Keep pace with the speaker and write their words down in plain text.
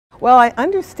Well, I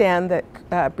understand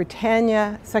that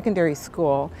Britannia Secondary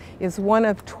School is one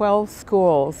of 12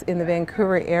 schools in the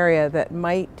Vancouver area that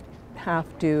might have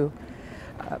to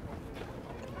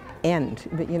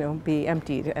be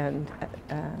emptied and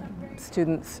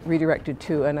students redirected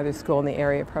to another school in the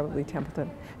area, probably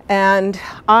Templeton. And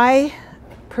I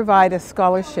provide a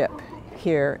scholarship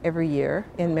here every year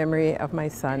in memory of my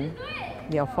son,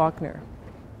 Neil Falkner.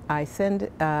 I send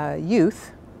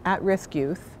youth, at-risk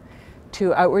youth,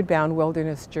 to Outward Bound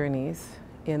Wilderness Journeys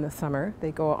in the summer.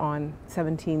 They go on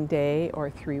 17-day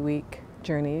or 3-week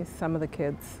journeys. Some of the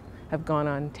kids have gone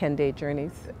on 10-day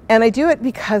journeys. And I do it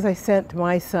because I sent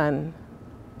my son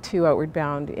to Outward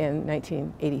Bound in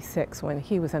 1986 when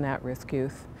he was an at-risk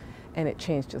youth, and it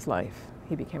changed his life.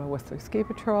 He became a Whistler ski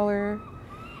patroller,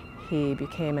 he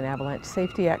became an avalanche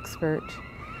safety expert,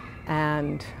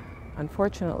 and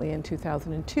unfortunately in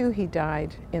 2002 he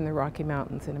died in the Rocky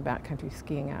Mountains in a backcountry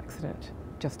skiing accident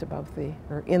just above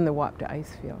in the Wapta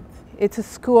ice fields. It's a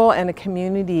school and a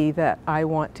community that I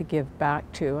want to give back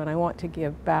to, and I want to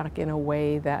give back in a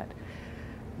way that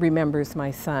remembers my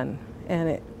son.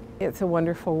 And it's a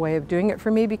wonderful way of doing it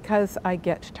for me because I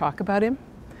get to talk about him,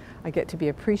 I get to be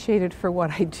appreciated for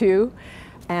what I do,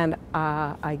 and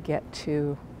I get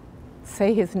to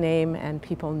say his name and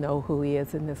people know who he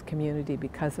is in this community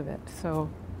because of it.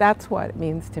 So that's what it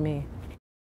means to me.